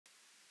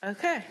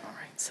Okay, all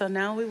right. So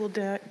now we will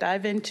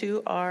dive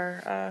into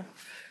our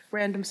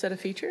random set of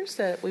features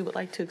that we would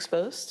like to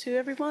expose to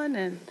everyone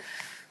and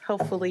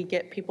hopefully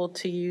get people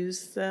to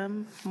use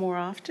them more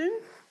often.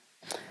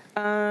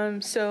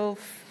 So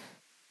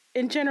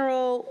in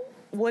general,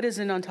 what is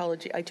an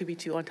ontology,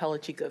 i2b2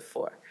 ontology good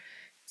for?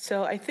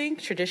 So I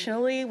think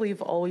traditionally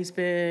we've always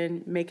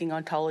been making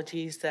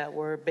ontologies that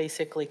were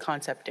basically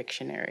concept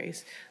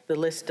dictionaries, the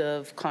list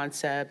of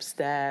concepts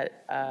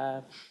that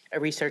a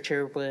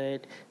researcher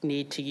would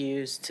need to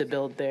use to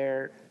build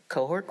their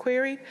cohort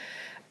query.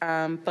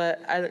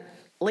 But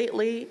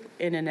lately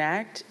in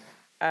Enact,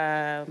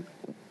 and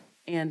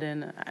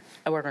then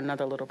I work on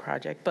another little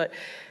project, but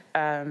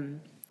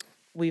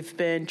we've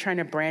been trying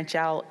to branch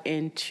out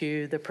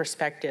into the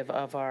perspective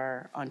of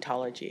our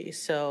ontologies.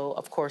 So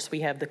of course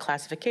we have the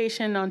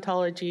classification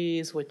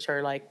ontologies, which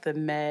are like the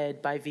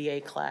med by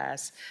VA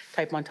class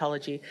type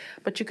ontology,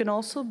 but you can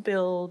also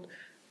build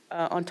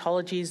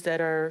ontologies that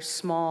are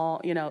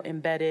small,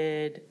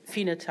 embedded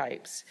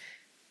phenotypes,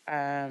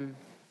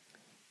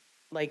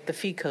 like the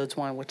feed codes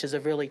one, which is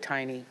a really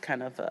tiny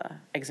kind of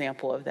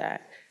example of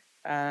that.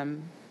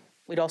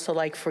 We'd also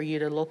like for you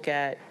to look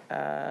at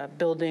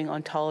building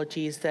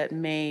ontologies that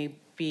may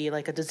be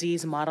like a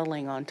disease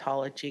modeling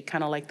ontology,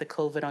 kind of like the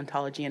COVID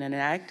ontology in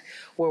Enact,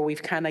 where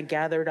we've kind of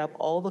gathered up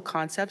all the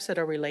concepts that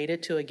are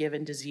related to a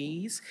given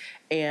disease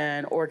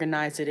and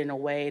organized it in a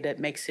way that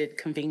makes it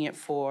convenient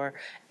for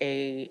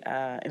a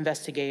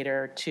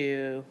investigator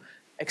to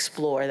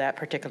explore that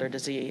particular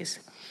disease.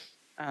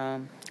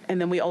 And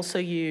then we also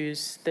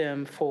use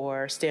them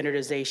for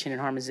standardization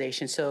and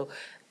harmonization. So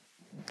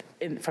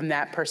from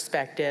that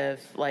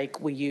perspective,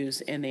 like we use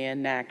in the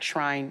Enact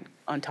Shrine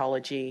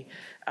ontology,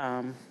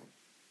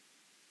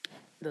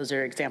 those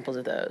are examples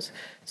of those.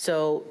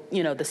 So,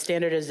 the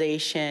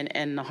standardization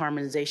and the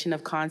harmonization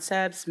of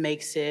concepts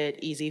makes it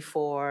easy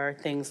for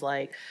things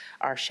like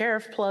our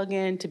Sheriff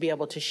plugin to be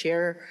able to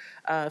share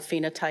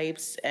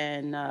phenotypes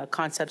and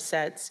concept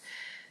sets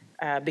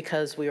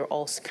because we are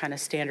all kind of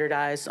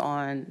standardized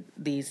on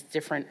these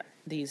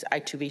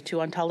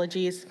i2b2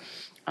 ontologies.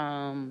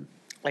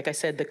 Like I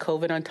said, the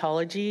COVID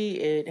ontology,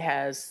 it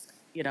has,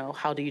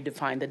 how do you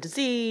define the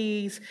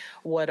disease?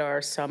 What are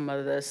some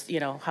of this,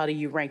 how do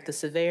you rank the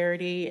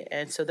severity?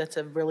 And so that's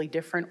a really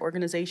different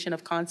organization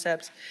of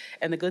concepts.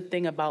 And the good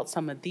thing about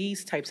some of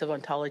these types of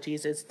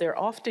ontologies is they're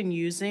often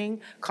using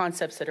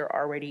concepts that are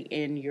already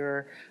in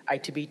your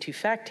i2b2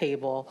 fact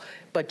table,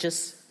 but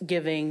just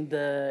giving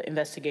the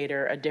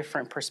investigator a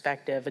different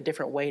perspective, a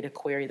different way to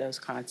query those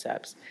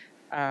concepts.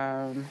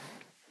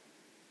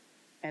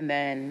 And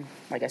then,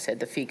 like I said,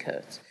 the fee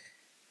codes.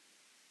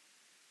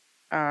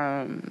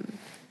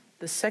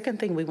 The second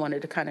thing we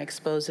wanted to kind of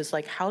expose is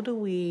like, how do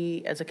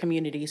we as a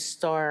community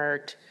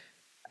start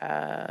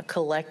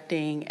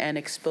collecting and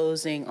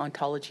exposing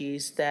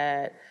ontologies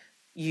that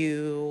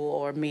you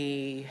or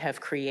me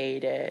have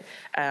created?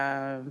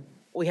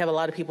 We have a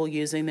lot of people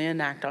using the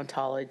Enact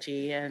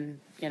ontology, and,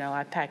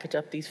 I package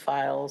up these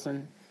files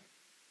and,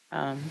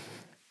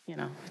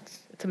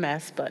 it's a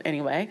mess, but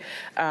anyway.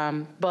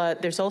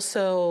 But there's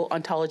also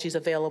ontologies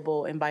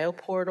available in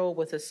BioPortal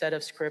with a set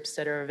of scripts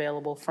that are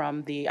available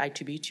from the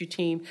i2b2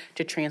 team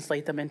to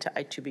translate them into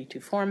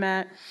i2b2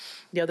 format.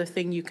 The other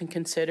thing you can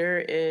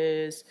consider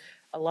is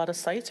a lot of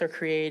sites are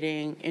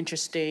creating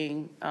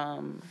interesting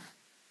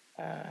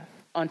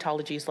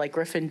ontologies, like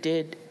Griffin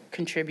did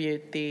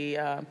contribute the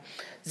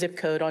zip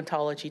code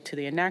ontology to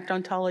the Enact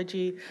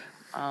ontology.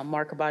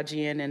 Mark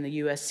Abajian and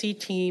the USC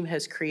team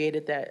has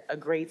created a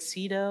great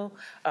CEDO,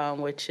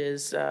 which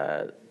is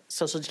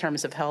social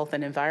determinants of health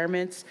and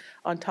environments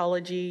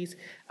ontologies.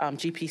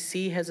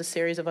 GPC has a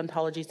series of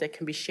ontologies that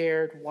can be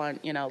shared. One,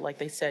 like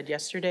they said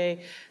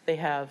yesterday, they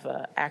have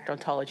ACT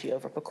ontology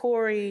over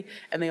PCORI,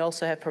 and they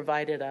also have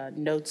provided a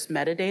notes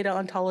metadata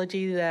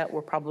ontology that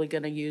we're probably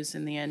going to use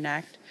in the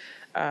Enact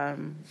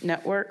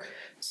network.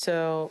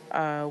 So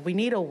we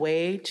need a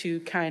way to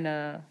kind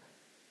of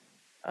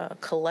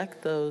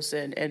collect those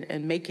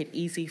and make it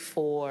easy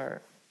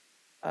for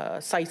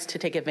sites to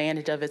take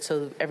advantage of it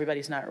so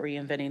everybody's not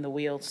reinventing the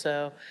wheel.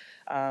 So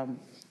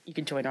you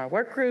can join our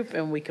work group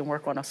and we can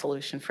work on a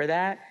solution for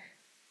that.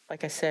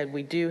 Like I said,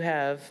 we do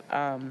have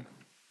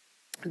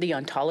the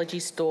ontology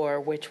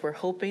store, which we're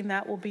hoping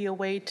that will be a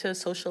way to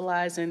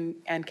socialize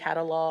and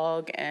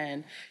catalog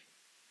and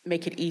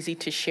make it easy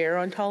to share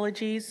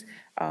ontologies.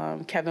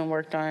 Kevin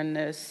worked on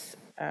this.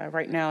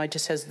 Right now, it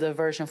just has the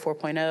version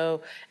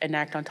 4.0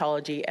 Enact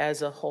ontology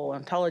as a whole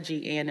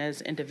ontology and as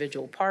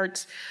individual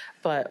parts,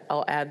 but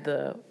I'll add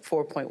the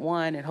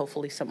 4.1 and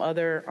hopefully some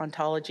other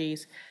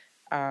ontologies.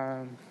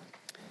 I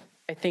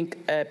think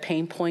a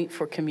pain point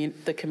for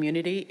the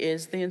community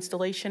is the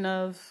installation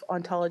of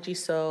ontology,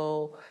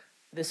 so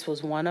this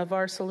was one of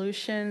our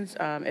solutions.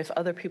 If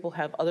other people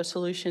have other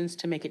solutions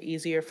to make it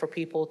easier for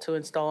people to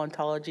install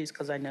ontologies,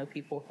 because I know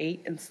people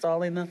hate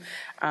installing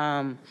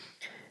them,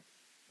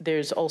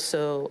 there's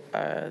also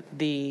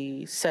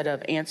the set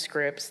of ANT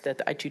scripts that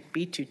the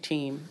i2b2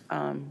 team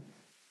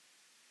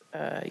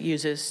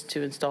uses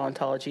to install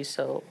ontology.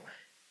 So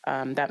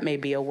that may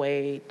be a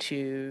way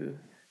to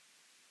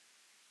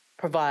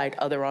provide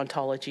other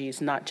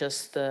ontologies, not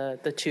just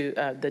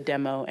the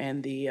demo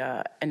and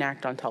the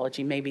enact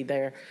ontology. Maybe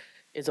there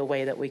is a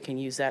way that we can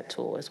use that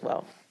tool as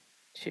well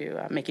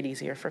to make it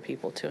easier for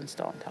people to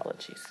install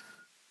ontologies.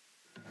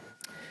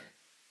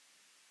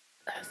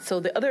 So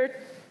the other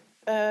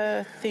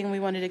thing we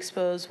wanted to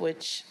expose,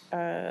 which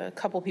a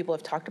couple people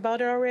have talked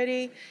about it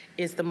already,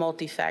 is the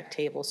multi-fact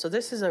table. So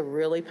this is a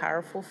really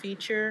powerful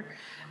feature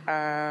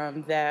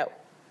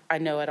that I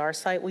know at our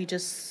site we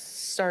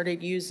just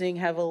started using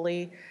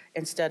heavily.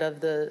 Instead of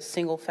the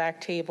single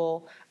fact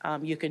table,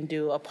 you can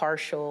do a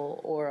partial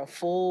or a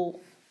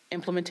full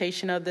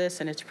implementation of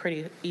this, and it's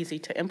pretty easy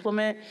to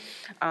implement.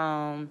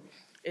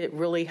 It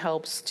really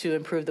helps to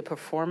improve the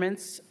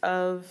performance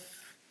of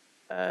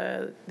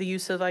the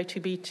use of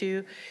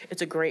i2b2.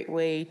 It's a great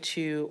way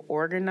to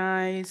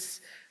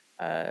organize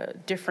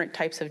different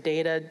types of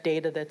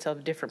data that's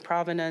of different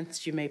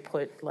provenance. You may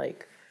put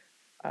like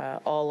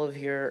all of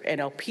your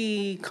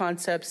NLP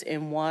concepts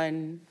in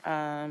one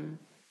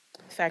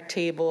fact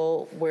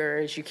table,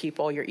 whereas you keep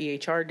all your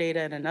EHR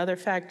data in another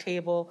fact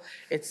table.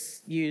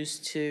 It's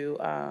used to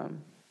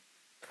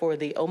for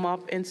the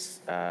OMOP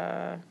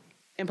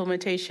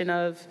implementation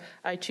of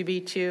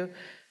i2b2.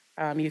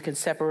 You can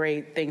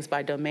separate things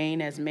by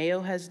domain, as Mayo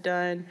has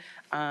done.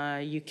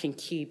 You can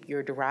keep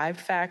your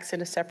derived facts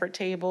in a separate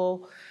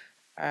table.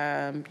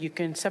 You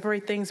can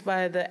separate things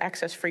by the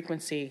access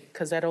frequency,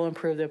 because that'll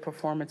improve their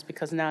performance,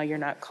 because now you're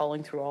not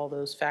calling through all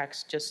those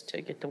facts just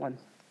to get to one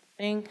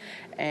thing.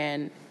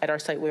 And at our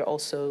site, we're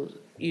also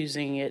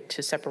using it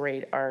to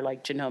separate our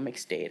like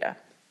genomics data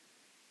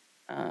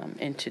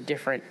into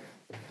different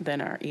than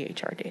our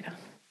EHR data.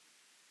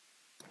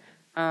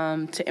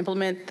 To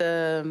implement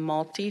the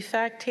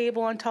multi-fact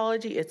table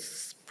ontology,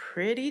 it's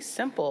pretty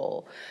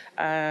simple.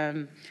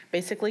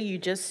 Basically, you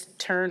just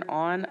turn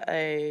on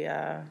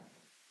a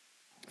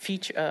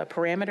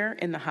parameter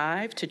in the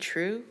Hive to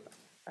true.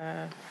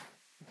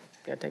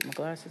 Gotta take my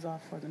glasses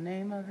off for the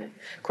name of it.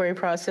 Query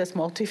process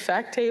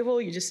multi-fact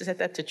table, you just set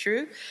that to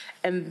true.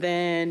 And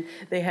then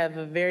they have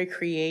a very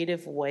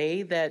creative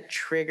way that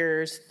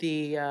triggers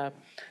the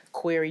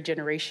query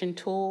generation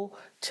tool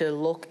to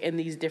look in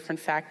these different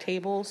fact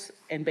tables.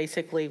 And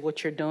basically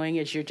what you're doing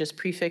is you're just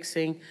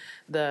prefixing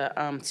the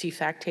C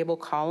fact table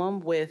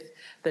column with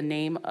the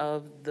name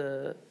of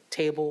the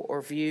table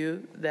or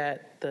view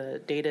that the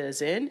data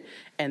is in,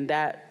 and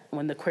that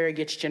when the query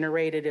gets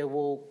generated, it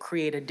will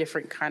create a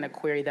different kind of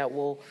query that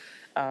will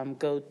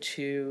go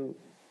to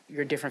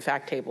your different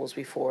fact tables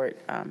before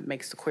it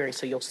makes the query.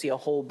 So you'll see a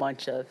whole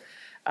bunch of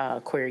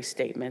query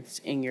statements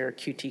in your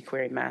Qt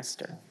query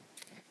master.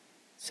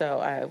 So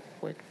I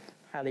would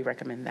highly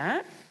recommend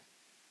that.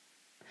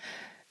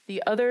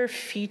 The other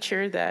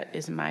feature that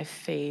is my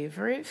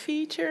favorite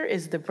feature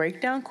is the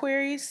breakdown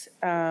queries.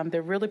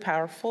 They're really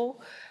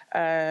powerful.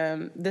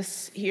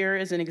 This here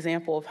is an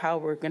example of how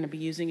we're going to be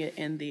using it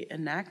in the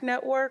enact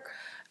network.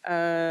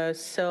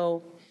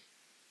 So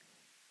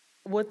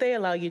what they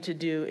allow you to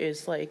do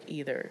is like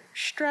either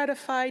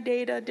stratify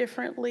data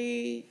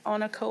differently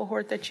on a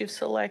cohort that you've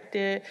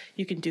selected.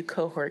 You can do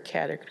cohort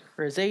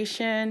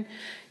characterization,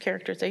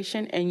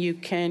 and you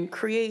can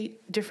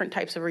create different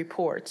types of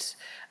reports.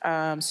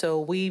 So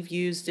we've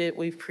used it.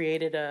 We've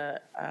created a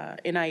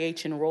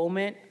NIH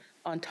enrollment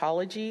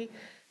ontology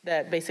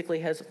that basically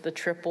has the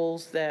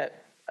triples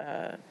that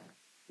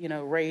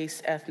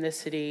race,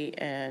 ethnicity,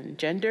 and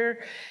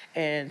gender.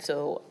 And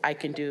so I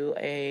can do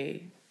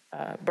a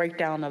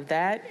breakdown of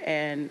that.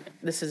 And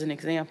this is an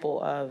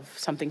example of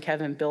something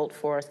Kevin built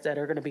for us that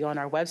are going to be on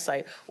our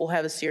website. We'll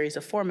have a series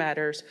of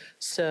formatters.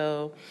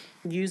 So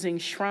using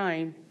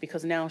Shrine,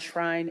 because now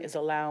Shrine is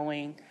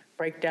allowing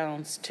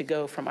breakdowns to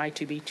go from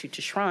i2b2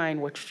 to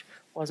Shrine, which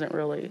wasn't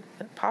really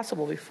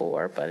possible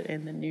before, but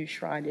in the new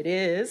Shrine it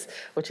is,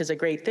 which is a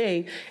great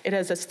thing. It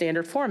has a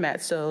standard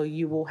format. So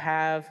you will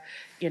have,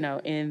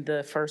 in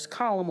the first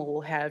column,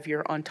 we'll have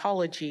your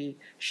ontology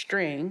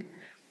string,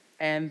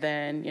 and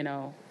then,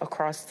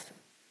 across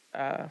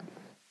the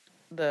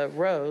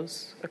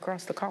rows,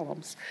 across the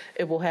columns,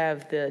 it will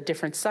have the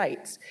different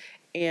sites.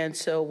 And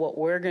so what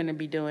we're going to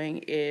be doing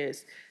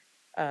is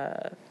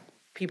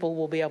people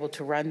will be able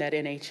to run that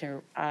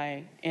NIH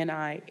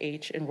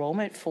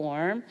enrollment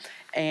form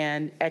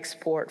and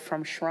export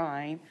from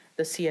Shrine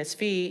the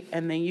CSV,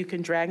 and then you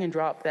can drag and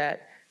drop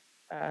that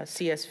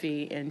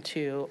CSV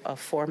into a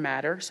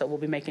formatter. So we'll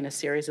be making a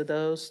series of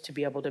those to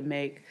be able to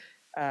make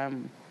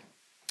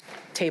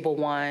table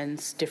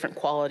ones, different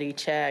quality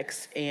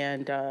checks,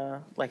 and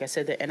like I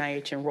said, the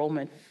NIH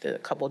enrollment, a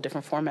couple of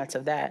different formats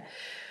of that.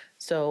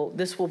 So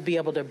this will be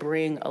able to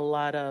bring a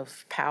lot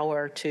of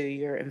power to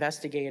your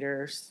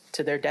investigators,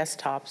 to their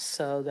desktops,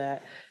 so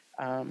that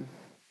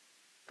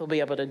they'll be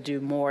able to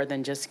do more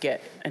than just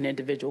get an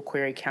individual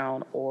query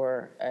count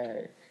or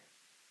a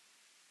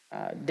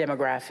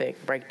demographic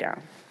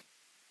breakdown.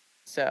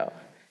 So,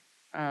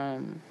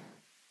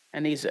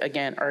 and these,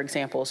 again, are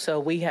examples. So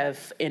we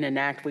have, in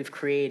Enact, we've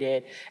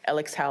created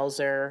Alex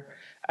Hauser,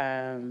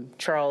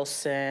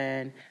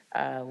 Charleston,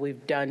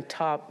 We've done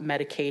top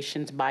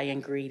medications by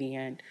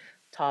ingredient,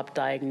 top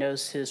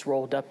diagnosis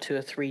rolled up to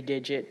a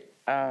 3-digit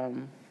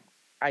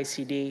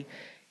ICD.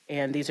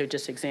 And these are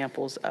just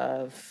examples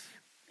of,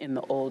 in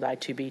the old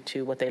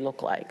i2b2, what they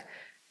look like.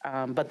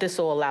 But this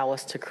will allow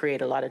us to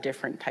create a lot of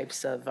different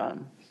types of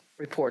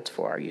reports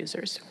for our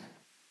users.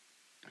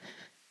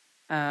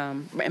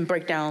 And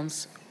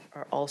breakdowns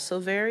are also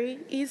very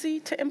easy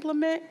to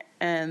implement.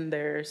 And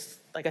there's,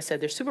 like I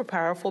said, they're super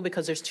powerful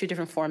because there's 2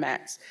 different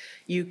formats.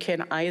 You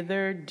can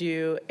either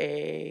do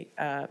a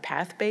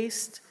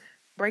path-based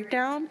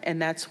breakdown,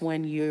 and that's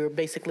when you're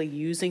basically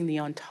using the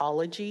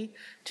ontology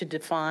to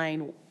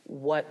define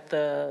what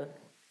the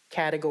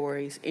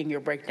categories in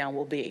your breakdown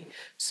will be.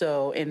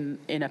 So in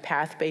a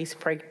path-based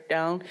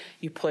breakdown,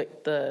 you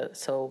put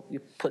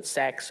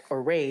sex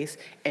or race,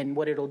 and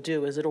what it'll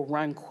do is it'll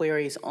run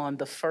queries on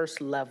the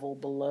first level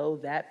below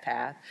that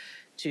path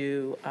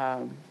to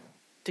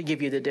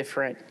give you the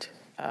different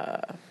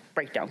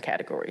breakdown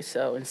categories.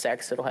 So in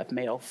sex, it'll have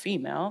male,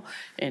 female.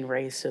 In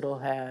race, it'll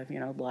have,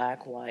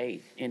 black,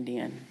 white,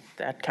 Indian,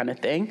 that kind of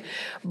thing.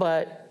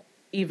 But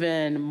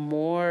even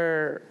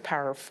more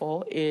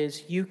powerful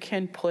is you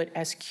can put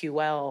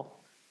SQL,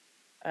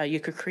 you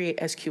could create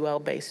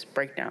SQL-based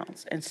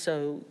breakdowns. And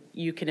so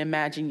you can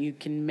imagine you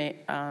can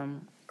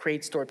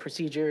create stored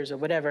procedures or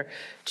whatever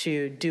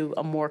to do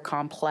a more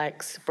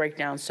complex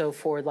breakdown. So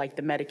for like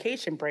the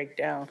medication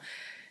breakdown,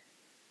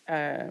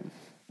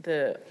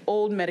 the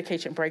old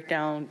medication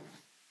breakdown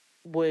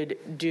would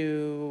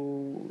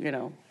do, I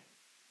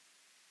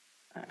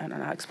don't know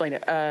how to explain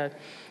it.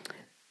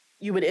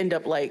 You would end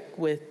up like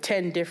with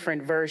 10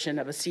 different versions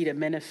of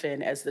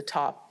acetaminophen as the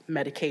top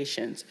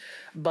medications.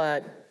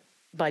 But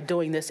by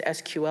doing this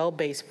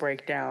SQL-based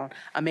breakdown,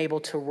 I'm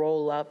able to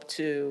roll up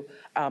to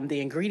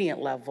the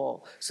ingredient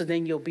level. So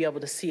then you'll be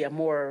able to see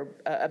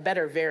a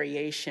better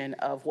variation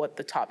of what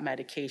the top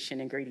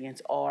medication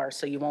ingredients are.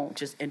 So you won't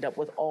just end up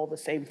with all the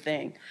same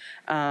thing.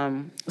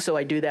 So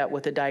I do that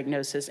with the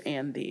diagnosis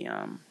and the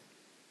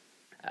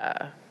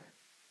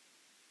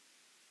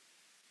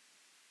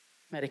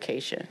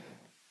medication.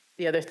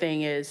 The other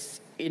thing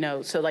is,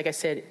 so like I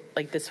said,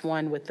 like this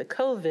one with the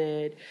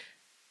COVID,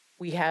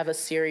 we have a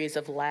series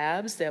of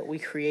labs that we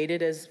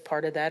created as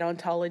part of that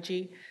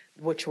ontology,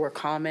 which were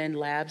common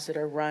labs that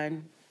are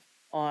run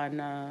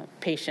on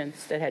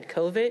patients that had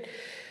COVID.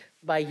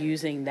 By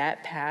using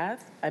that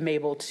path, I'm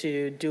able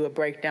to do a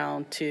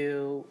breakdown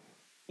to,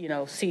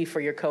 see for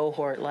your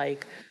cohort,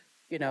 like,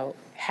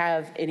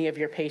 have any of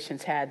your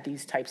patients had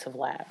these types of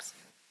labs?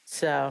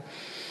 So,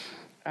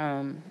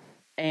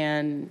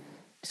 in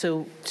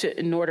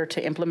order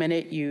to implement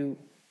it, you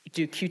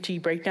do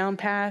QT breakdown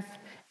path,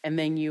 and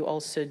then you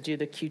also do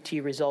the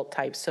QT result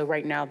types. So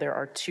right now there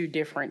are 2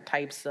 different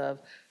types of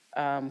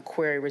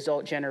query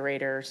result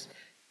generators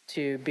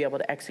to be able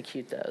to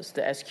execute those,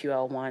 the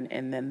SQL one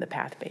and then the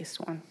path-based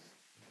one.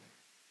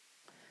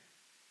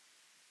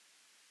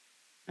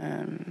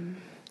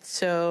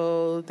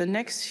 So the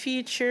next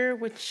feature,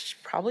 which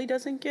probably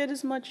doesn't get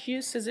as much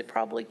use as it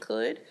probably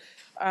could,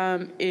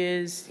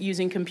 is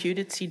using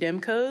computed CDEM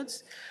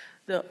codes.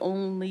 The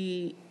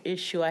only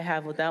issue I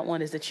have with that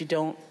one is that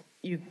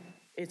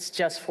it's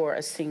just for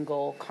a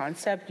single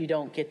concept. You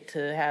don't get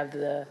to have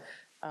the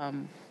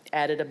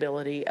added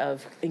ability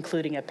of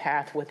including a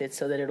path with it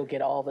so that it'll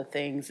get all the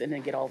things and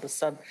then get all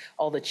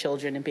the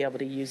children and be able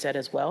to use that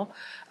as well.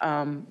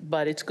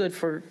 But it's good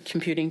for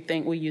computing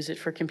we use it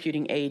for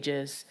computing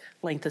ages,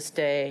 length of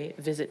stay,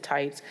 visit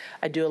types.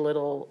 I do a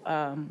little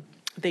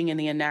thing in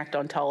the Enact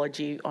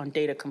ontology on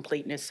data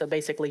completeness. So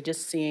basically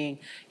just seeing,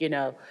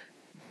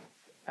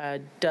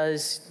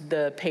 does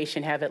the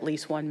patient have at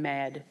least one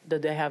med? Do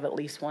they have at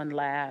least one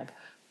lab?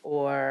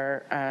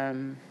 Or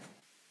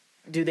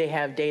do they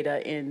have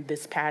data in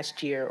this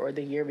past year or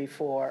the year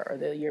before or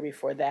the year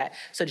before that?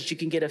 So that you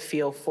can get a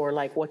feel for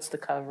like what's the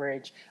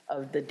coverage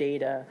of the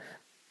data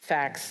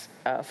facts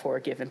for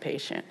a given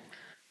patient.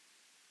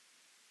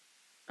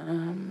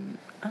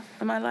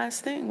 My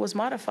last thing was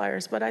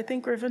modifiers, but I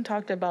think Griffin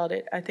talked about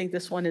it. I think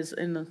this one is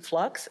in the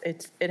flux.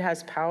 It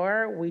has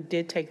power. We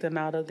did take them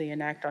out of the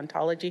Enact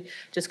ontology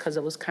just because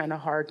it was kind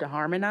of hard to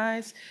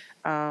harmonize.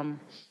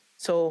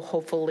 So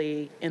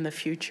hopefully in the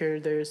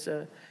future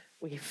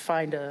we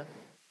find a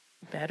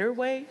better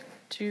way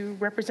to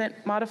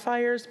represent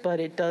modifiers, but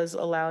it does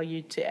allow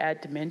you to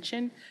add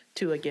dimension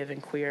to a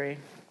given query.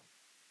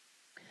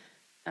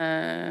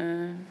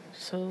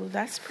 So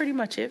that's pretty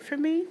much it for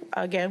me.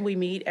 Again, we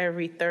meet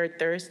every 3rd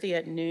Thursday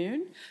at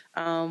noon.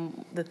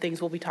 The things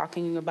we'll be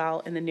talking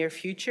about in the near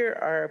future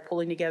are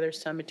pulling together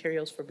some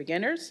materials for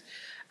beginners.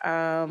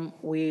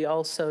 We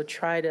also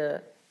try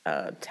to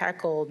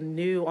tackle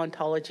new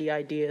ontology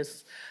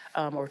ideas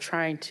or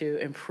trying to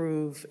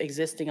improve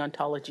existing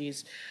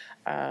ontologies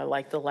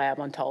like the lab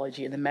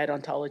ontology and the med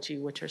ontology,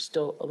 which are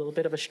still a little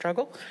bit of a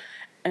struggle.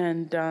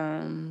 And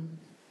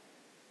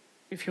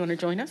if you want to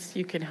join us,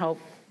 you can help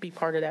be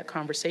part of that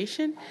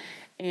conversation.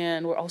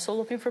 And we're also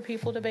looking for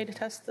people to beta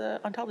test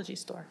the ontology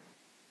store.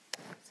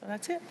 So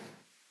that's it.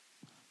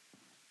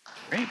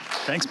 Great.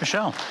 Thanks,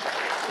 Michele.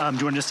 Do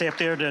you want to just stay up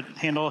there to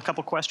handle a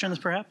couple questions,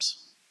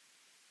 perhaps?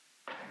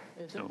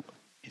 So,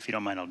 if you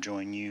don't mind, I'll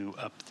join you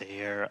up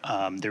there.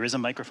 There is a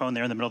microphone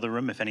there in the middle of the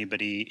room. If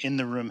anybody in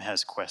the room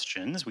has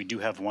questions, we do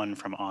have one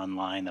from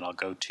online that I'll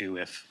go to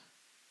if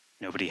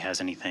nobody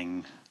has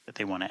anything that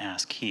they want to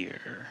ask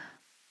here.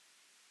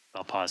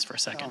 I'll pause for a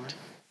second.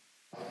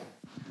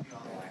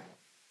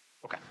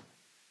 Okay.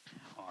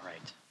 All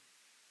right.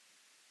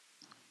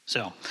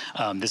 So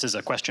this is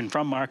a question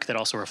from Mark that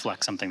also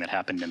reflects something that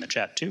happened in the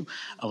chat too.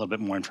 A little bit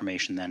more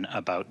information then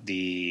about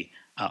the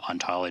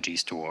Ontology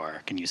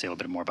store. Can you say a little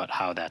bit more about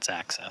how that's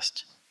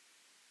accessed?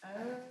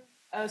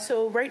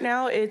 So right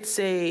now it's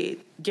a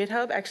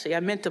GitHub. Actually, I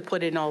meant to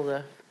put in all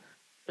the,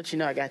 but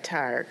I got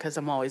tired because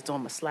I'm always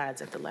doing my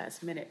slides at the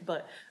last minute.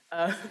 But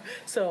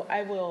so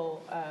I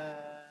will,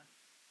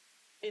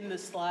 in the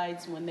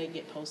slides when they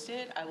get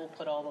posted, I will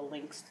put all the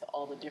links to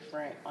all the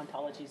different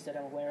ontologies that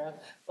I'm aware of.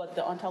 But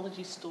the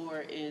Ontology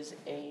store is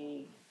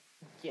a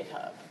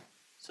GitHub.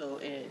 So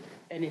it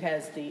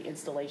has the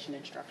installation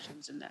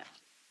instructions in that.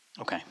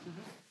 Okay,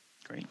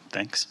 great,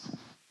 thanks.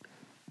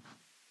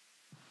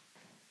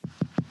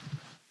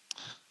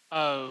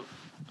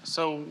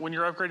 So when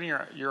you're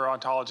upgrading your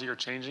ontology or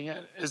changing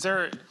it,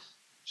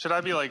 should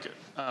I be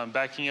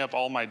backing up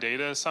all my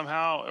data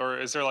somehow, or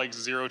is there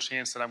zero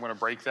chance that I'm going to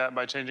break that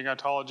by changing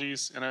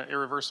ontologies in an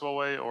irreversible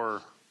way,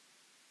 or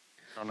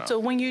I don't know? So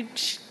when you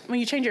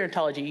change your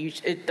ontology,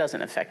 it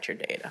doesn't affect your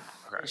data.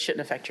 Okay. It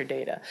shouldn't affect your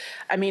data.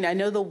 I mean, I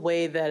know the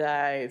way that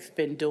I've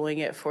been doing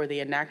it for the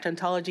enact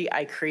ontology,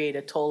 I create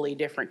a totally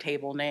different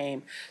table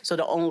name. So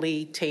the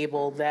only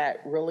table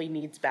that really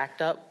needs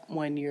backed up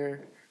when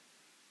you're,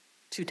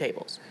 two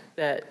tables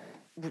that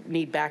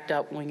need backed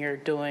up when you're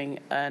doing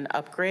an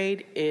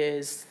upgrade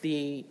is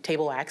the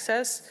table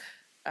access.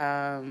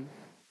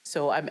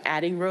 So I'm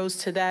adding rows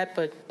to that,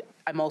 but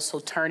I'm also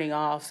turning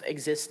off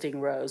existing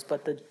rows,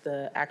 but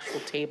the actual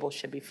table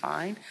should be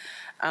fine.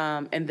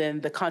 And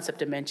then the concept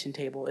dimension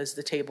table is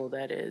the table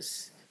that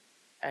is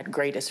at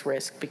greatest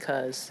risk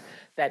because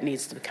that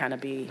needs to kind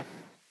of be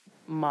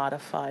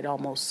modified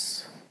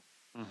almost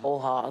whole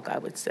hog, I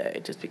would say,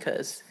 just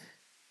because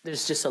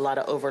there's just a lot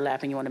of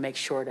overlap and you want to make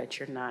sure that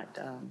you're not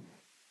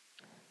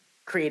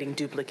creating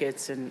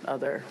duplicates and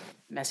other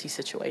messy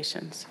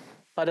situations.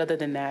 But other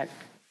than that,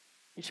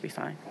 you should be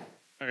fine.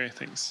 Okay,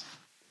 thanks.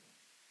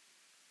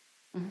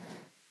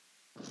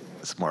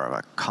 It's more of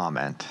a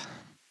comment.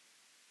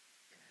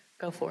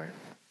 Go for it.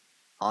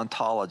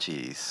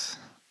 Ontologies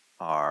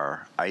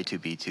are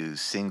i2b2's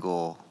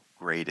single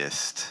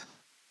greatest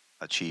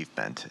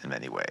achievement in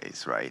many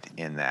ways, right?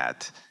 In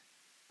that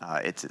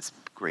it's its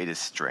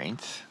greatest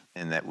strength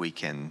in that we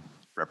can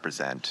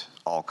represent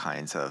all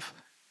kinds of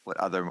what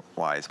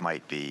otherwise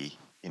might be,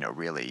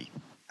 really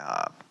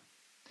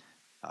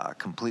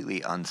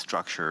completely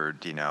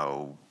unstructured,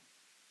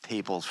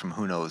 tables from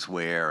who knows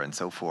where and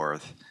so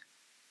forth,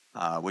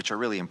 which are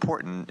really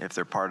important if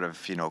they're part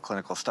of,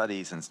 clinical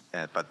studies,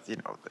 but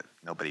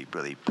nobody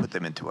really put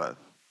them into a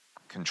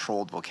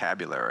controlled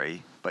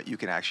vocabulary, but you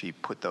can actually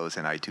put those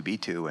in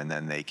i2b2 and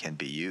then they can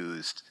be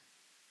used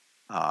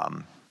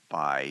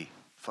by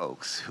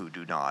folks who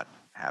do not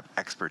have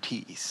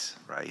expertise,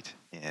 right,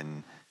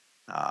 in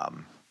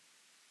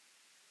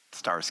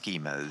star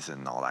schemas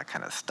and all that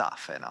kind of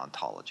stuff and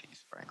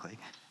ontologies, frankly.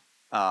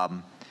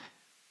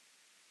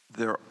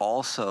 They're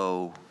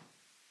also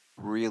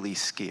really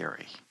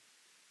scary.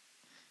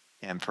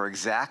 And for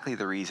exactly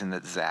the reason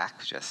that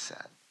Zach just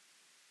said.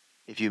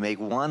 If you make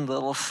one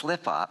little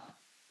slip up,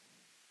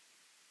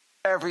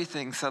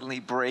 everything suddenly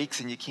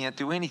breaks and you can't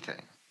do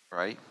anything,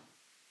 right?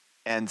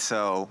 And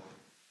so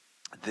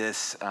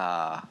this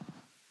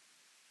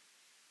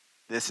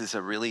is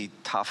a really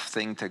tough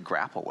thing to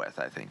grapple with,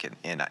 I think,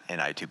 in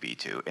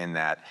i2b2, in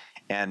that,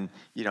 and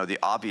the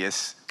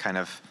obvious kind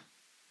of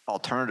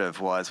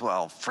alternative was,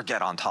 well,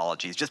 forget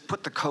ontologies, just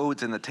put the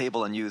codes in the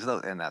table and use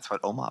those, and that's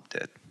what OMOP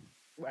did.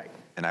 Right.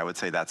 And I would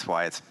say that's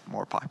why it's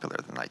more popular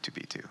than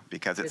i2b2,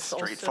 because it's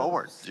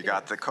straightforward. You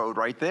got the code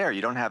right there.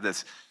 You don't have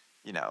this,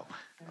 you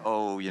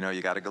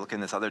got to go look in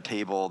this other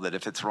table that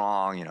if it's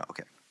wrong,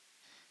 okay.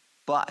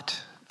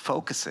 But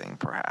focusing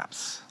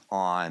perhaps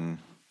on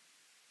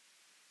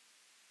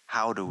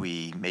how do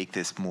we make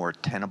this more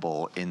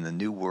tenable in the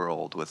new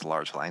world with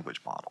large language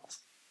models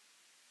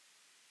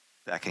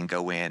that can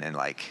go in and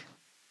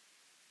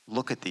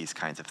look at these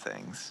kinds of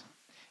things.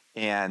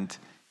 And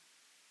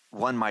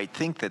one might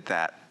think that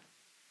that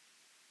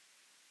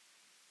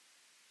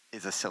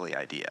is a silly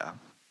idea,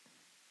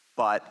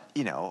 but,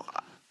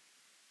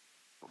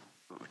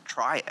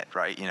 try it,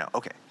 right?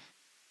 Okay.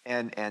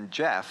 And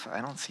Jeff, I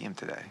don't see him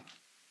today.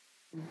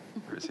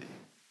 Where is he?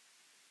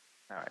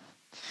 All right.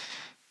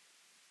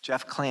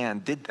 Jeff Clan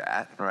did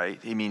that, right?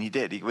 I mean, he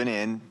did. He went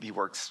in. He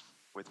works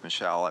with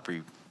Michele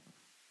every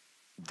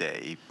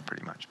day,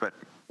 pretty much. But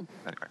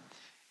anyway.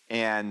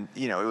 And,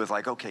 it was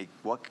like, okay,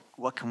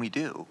 what can we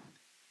do?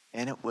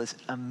 And it was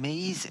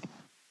amazing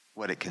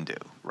what it can do,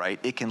 right?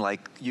 It can,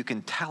 you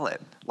can tell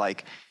it,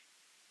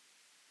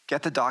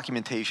 get the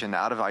documentation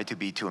out of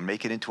i2b2 and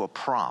make it into a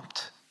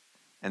prompt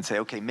and say,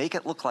 okay, make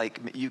it look like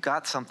you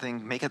got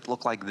something, make it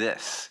look like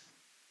this.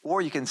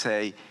 Or you can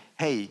say,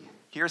 hey,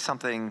 here's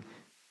something,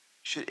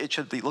 it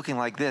should be looking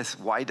like this.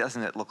 Why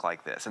doesn't it look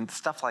like this? And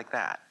stuff like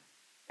that.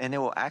 And it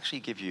will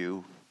actually give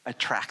you a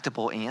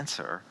tractable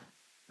answer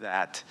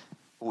that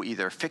will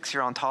either fix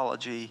your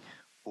ontology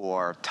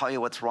or tell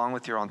you what's wrong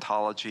with your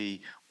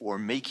ontology or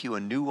make you a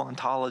new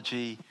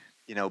ontology,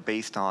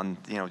 based on,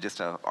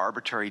 just an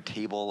arbitrary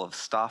table of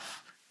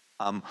stuff.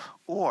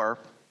 Or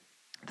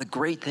the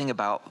great thing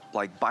about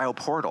like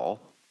BioPortal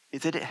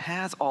is that it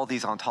has all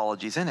these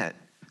ontologies in it.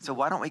 So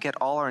why don't we get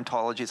all our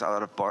ontologies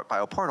out of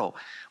BioPortal?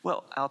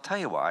 Well, I'll tell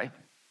you why.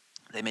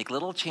 They make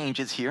little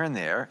changes here and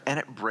there, and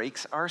it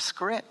breaks our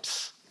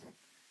scripts.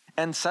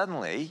 And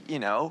suddenly,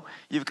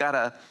 you've got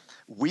a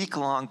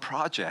week-long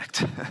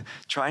project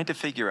trying to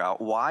figure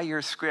out why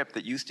your script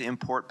that used to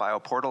import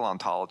BioPortal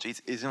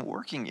ontologies isn't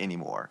working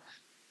anymore.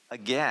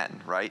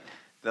 Again, right?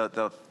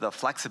 The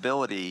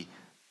flexibility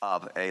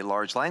of a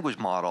large language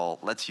model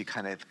lets you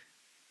kind of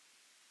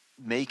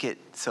make it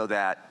so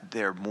that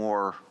they're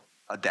more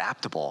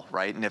adaptable,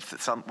 right? And if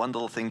one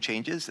little thing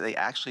changes, they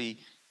actually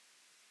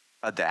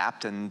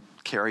adapt and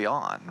carry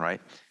on,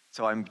 right?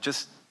 So I'm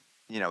just,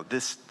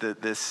 this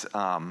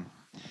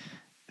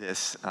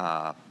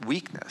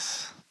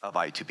weakness of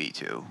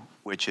i2b2,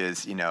 which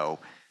is,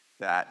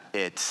 that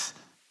it's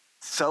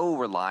so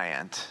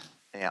reliant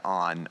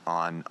on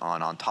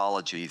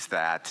ontologies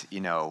that,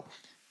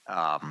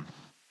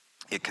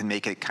 it can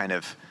make it kind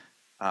of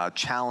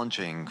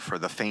challenging for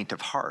the faint of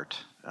heart.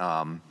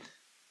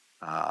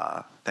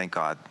 Thank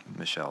God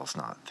Michelle's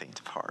not faint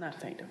of heart.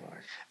 Not faint of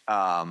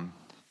heart.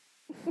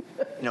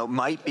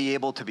 Might be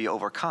able to be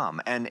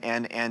overcome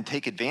and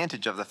take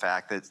advantage of the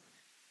fact that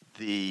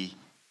the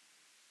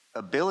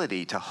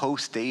ability to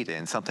host data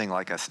in something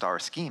like a star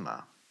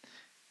schema,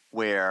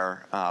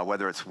 where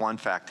whether it's one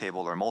fact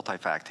table or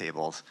multi-fact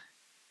tables,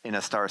 in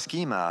a star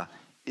schema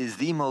is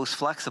the most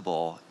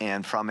flexible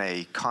and from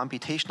a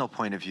computational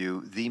point of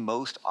view, the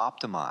most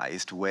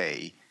optimized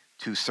way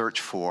to search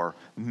for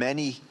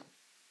many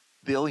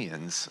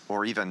billions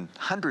or even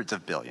hundreds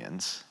of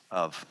billions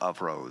of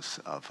rows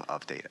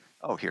of data.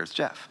 Oh, here's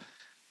Jeff,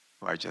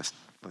 who I just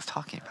was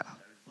talking about.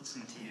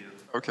 Listen to you.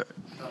 Okay.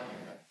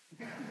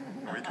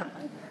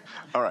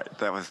 All right,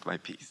 that was my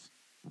piece.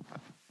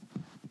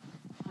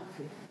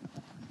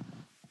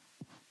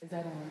 Is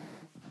that on?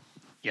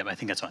 Yeah, I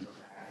think that's on.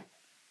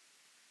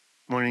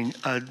 Morning.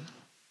 I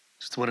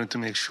just wanted to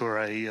make sure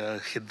I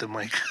hit the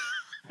mic.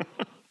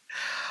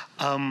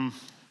 I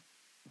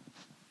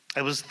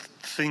was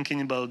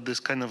thinking about this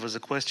kind of as a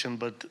question,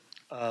 but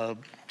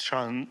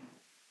Sean,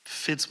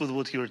 fits with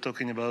what you were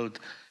talking about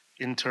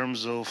in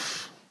terms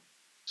of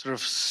sort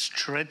of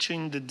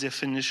stretching the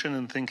definition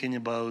and thinking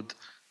about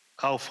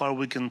how far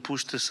we can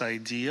push this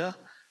idea.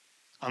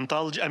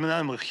 Ontology,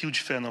 I'm a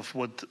huge fan of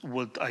what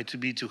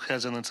i2b2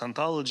 has in its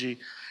ontology,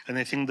 and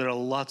I think there are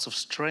lots of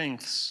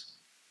strengths.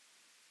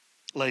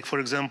 Like, for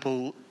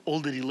example, all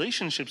the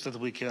relationships that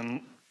we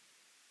can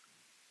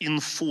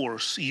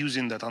enforce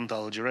using that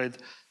ontology, right?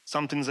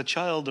 Something's a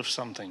child of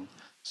something.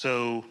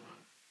 So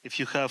if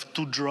you have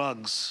two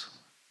drugs,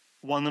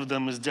 one of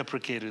them is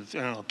deprecated,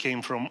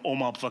 came from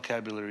OMOP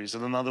vocabularies,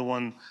 and another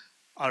one,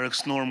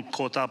 RX norm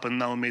caught up and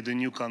now made a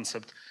new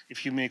concept.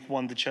 If you make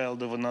one the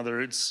child of another,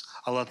 it's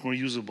a lot more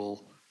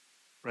usable,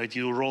 right?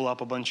 You roll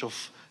up a bunch of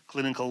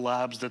clinical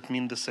labs that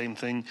mean the same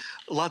thing.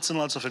 Lots and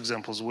lots of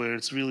examples where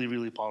it's really,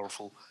 really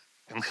powerful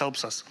and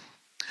helps us.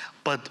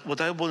 But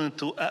what I wanted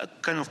to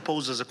kind of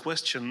pose as a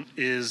question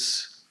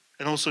is,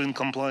 and also in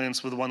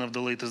compliance with one of the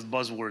latest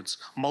buzzwords,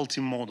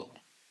 multimodal.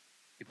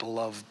 People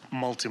love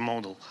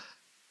multimodal.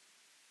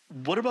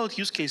 What about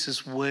use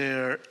cases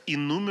where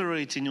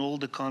enumerating all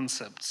the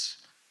concepts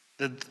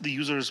that the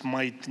users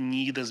might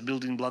need as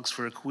building blocks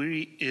for a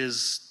query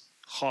is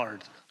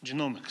hard?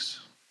 Genomics.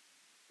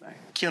 Right.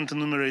 Can't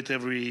enumerate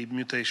every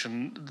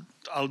mutation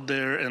out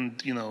there,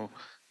 and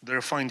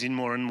they're finding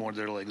more and more.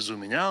 They're like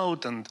zooming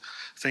out, and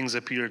things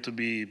appear to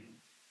be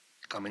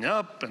coming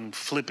up and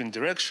flipping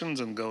directions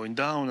and going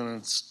down,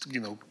 and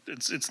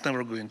it's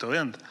never going to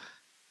end.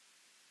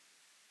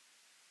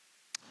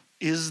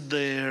 Is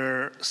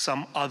there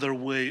some other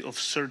way of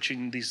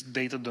searching these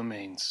data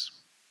domains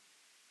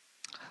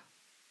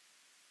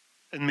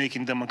and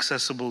making them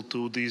accessible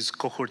to these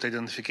cohort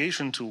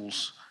identification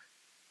tools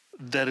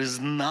that is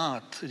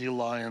not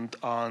reliant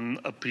on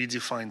a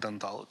predefined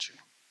ontology?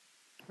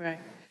 Right.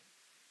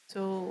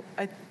 So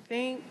I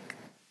think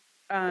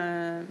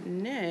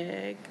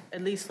Nick,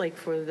 at least like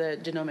for the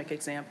genomic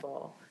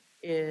example,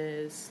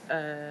 is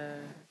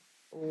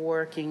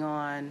working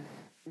on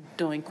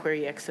doing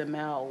query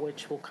XML,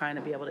 which will kind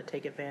of be able to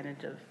take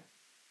advantage of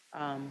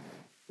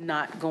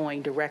not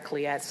going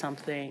directly at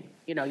something.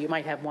 You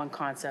might have one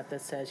concept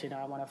that says,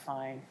 I want to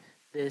find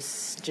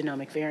this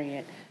genomic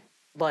variant,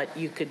 but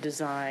you could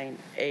design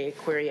a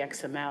query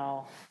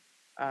XML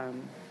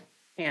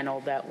panel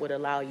that would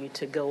allow you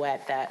to go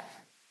at that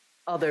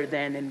other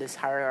than in this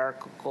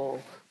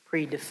hierarchical,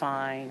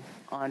 predefined,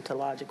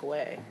 ontological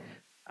way.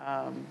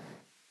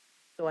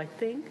 So I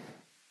think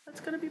That's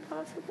going to be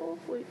possible?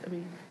 Wait, I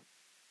mean,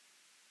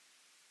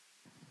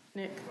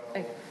 Nick,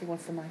 hey, he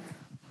wants the mic.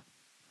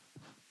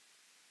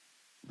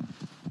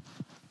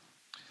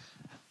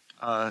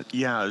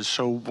 Yeah,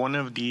 so one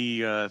of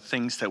the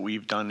things that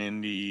we've done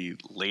in the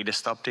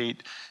latest update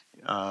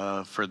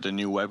for the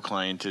new web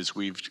client is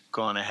we've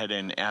gone ahead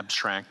and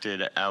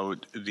abstracted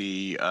out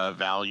the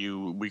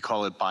value, we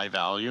call it by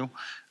value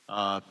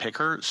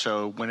picker.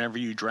 So whenever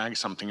you drag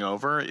something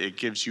over, it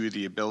gives you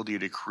the ability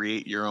to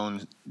create your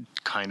own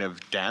kind of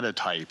data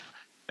type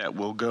that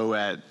will go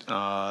at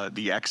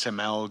the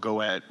XML,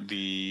 go at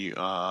the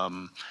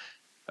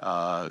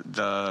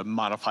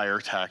modifier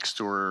text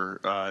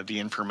or the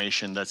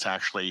information that's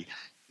actually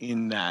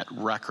in that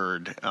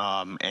record,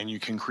 and you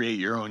can create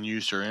your own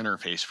user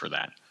interface for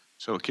that.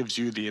 So it gives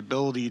you the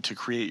ability to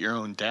create your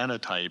own data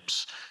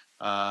types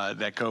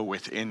that go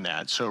within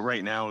that. So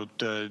right now,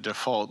 the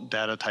default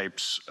data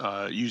types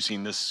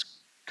using this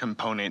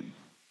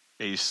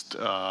component-based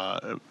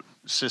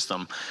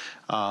system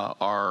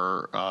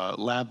are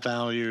lab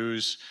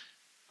values.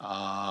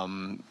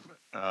 I'm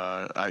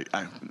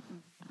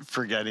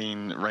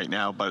forgetting right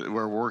now, but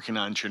we're working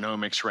on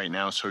genomics right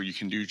now, so you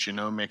can do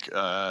genomic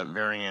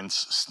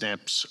variants,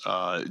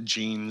 SNPs,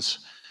 genes.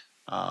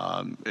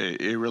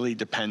 It really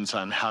depends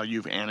on how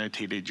you've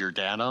annotated your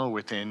data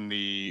within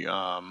the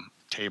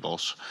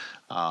tables.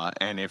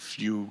 And if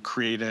you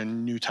create a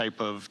new type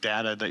of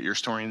data that you're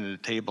storing in the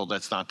table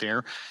that's not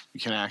there, you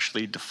can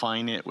actually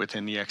define it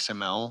within the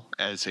XML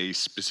as a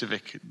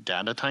specific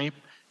data type.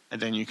 And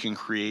then you can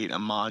create a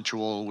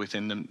module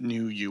within the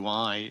new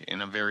UI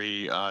in a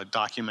very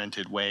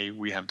documented way.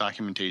 We have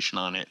documentation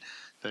on it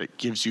that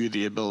gives you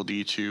the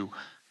ability to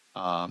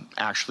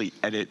actually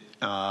edit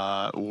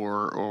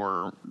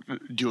or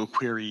do a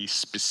query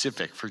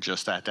specific for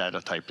just that data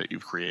type that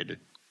you've created,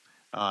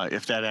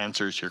 if that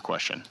answers your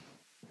question.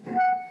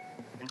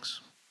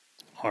 Thanks.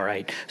 All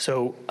right,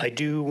 so I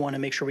do want to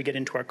make sure we get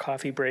into our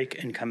coffee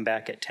break and come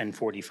back at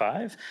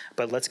 10:45,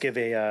 but let's give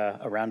a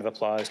round of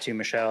applause to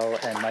Michele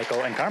and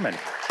Michael and Carmen.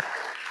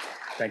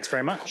 Thanks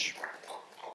very much.